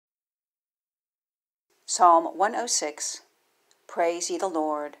Psalm 106. Praise ye the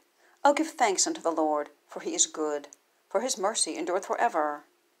Lord. O give thanks unto the Lord, for he is good, for his mercy endureth for ever.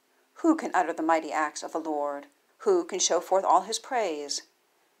 Who can utter the mighty acts of the Lord? Who can show forth all his praise?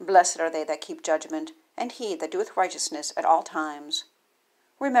 Blessed are they that keep judgment, and he that doeth righteousness at all times.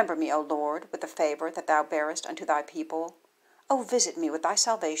 Remember me, O Lord, with the favour that thou bearest unto thy people. O visit me with thy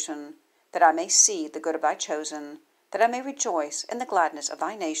salvation, that I may see the good of thy chosen, that I may rejoice in the gladness of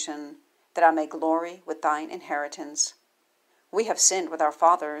thy nation, that I may glory with thine inheritance. We have sinned with our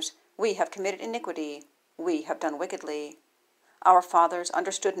fathers, we have committed iniquity, we have done wickedly. Our fathers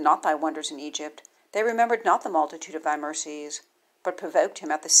understood not thy wonders in Egypt, they remembered not the multitude of thy mercies, but provoked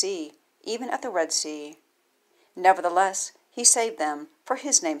him at the sea, even at the Red Sea. Nevertheless he saved them for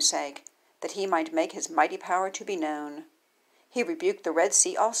his name's sake, that he might make his mighty power to be known. He rebuked the Red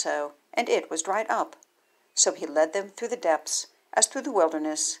Sea also, and it was dried up. So he led them through the depths, as through the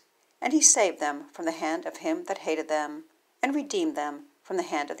wilderness, and he saved them from the hand of him that hated them, and redeemed them from the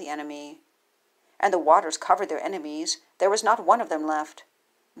hand of the enemy. And the waters covered their enemies, there was not one of them left.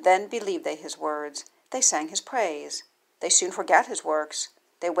 Then believed they his words, they sang his praise. They soon forgat his works,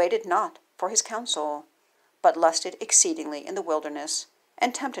 they waited not for his counsel, but lusted exceedingly in the wilderness,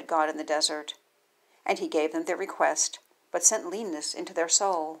 and tempted God in the desert. And he gave them their request, but sent leanness into their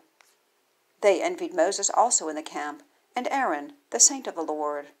soul. They envied Moses also in the camp, and Aaron, the saint of the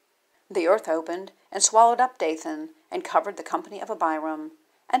Lord. The earth opened, and swallowed up Dathan, and covered the company of Abiram,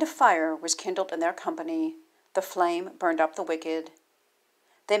 and a fire was kindled in their company, the flame burned up the wicked.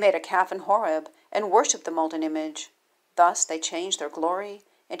 They made a calf in Horeb, and worshipped the molten image. Thus they changed their glory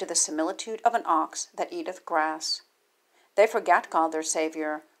into the similitude of an ox that eateth grass. They forgat God their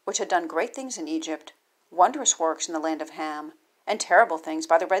Saviour, which had done great things in Egypt, wondrous works in the land of Ham, and terrible things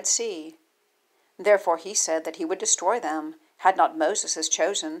by the Red Sea. Therefore he said that he would destroy them, had not Moses his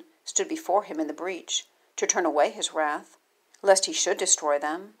chosen stood before him in the breach, to turn away his wrath, lest he should destroy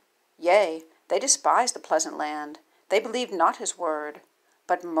them. Yea, they despised the pleasant land, they believed not his word,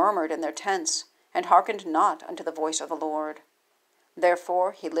 but murmured in their tents, and hearkened not unto the voice of the Lord.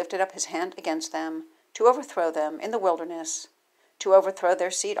 Therefore he lifted up his hand against them, to overthrow them in the wilderness, to overthrow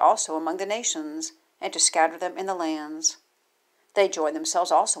their seed also among the nations, and to scatter them in the lands. They joined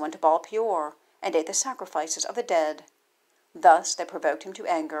themselves also unto Baal-peor, and ate the sacrifices of the dead. Thus they provoked him to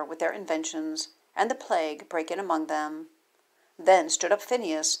anger with their inventions, and the plague brake in among them. Then stood up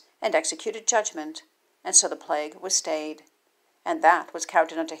Phinehas, and executed judgment, and so the plague was stayed. And that was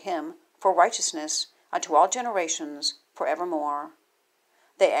counted unto him for righteousness unto all generations for evermore.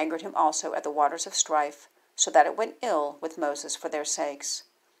 They angered him also at the waters of strife, so that it went ill with Moses for their sakes,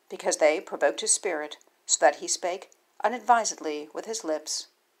 because they provoked his spirit, so that he spake unadvisedly with his lips.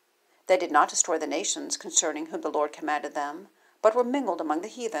 They did not destroy the nations concerning whom the Lord commanded them, but were mingled among the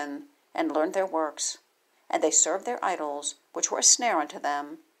heathen, and learned their works. And they served their idols, which were a snare unto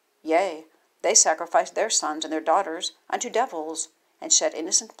them. Yea, they sacrificed their sons and their daughters unto devils, and shed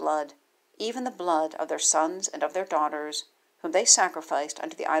innocent blood, even the blood of their sons and of their daughters, whom they sacrificed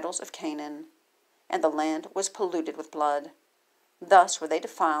unto the idols of Canaan. And the land was polluted with blood. Thus were they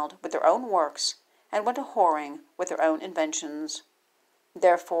defiled with their own works, and went a-whoring with their own inventions.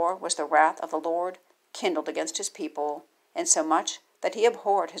 Therefore was the wrath of the Lord kindled against his people, insomuch that he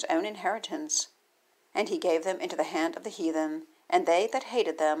abhorred his own inheritance. And he gave them into the hand of the heathen, and they that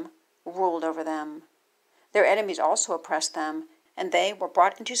hated them ruled over them. Their enemies also oppressed them, and they were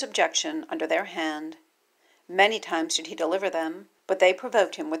brought into subjection under their hand. Many times did he deliver them, but they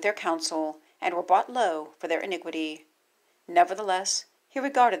provoked him with their counsel, and were brought low for their iniquity. Nevertheless he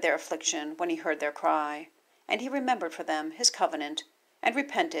regarded their affliction when he heard their cry, and he remembered for them his covenant, and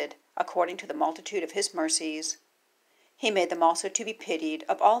repented according to the multitude of his mercies. He made them also to be pitied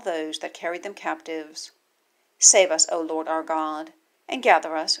of all those that carried them captives. Save us, O Lord our God, and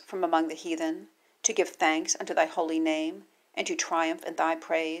gather us from among the heathen, to give thanks unto thy holy name, and to triumph in thy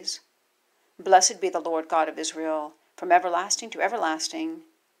praise. Blessed be the Lord God of Israel, from everlasting to everlasting.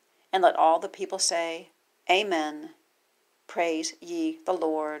 And let all the people say, Amen. Praise ye the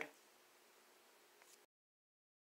Lord.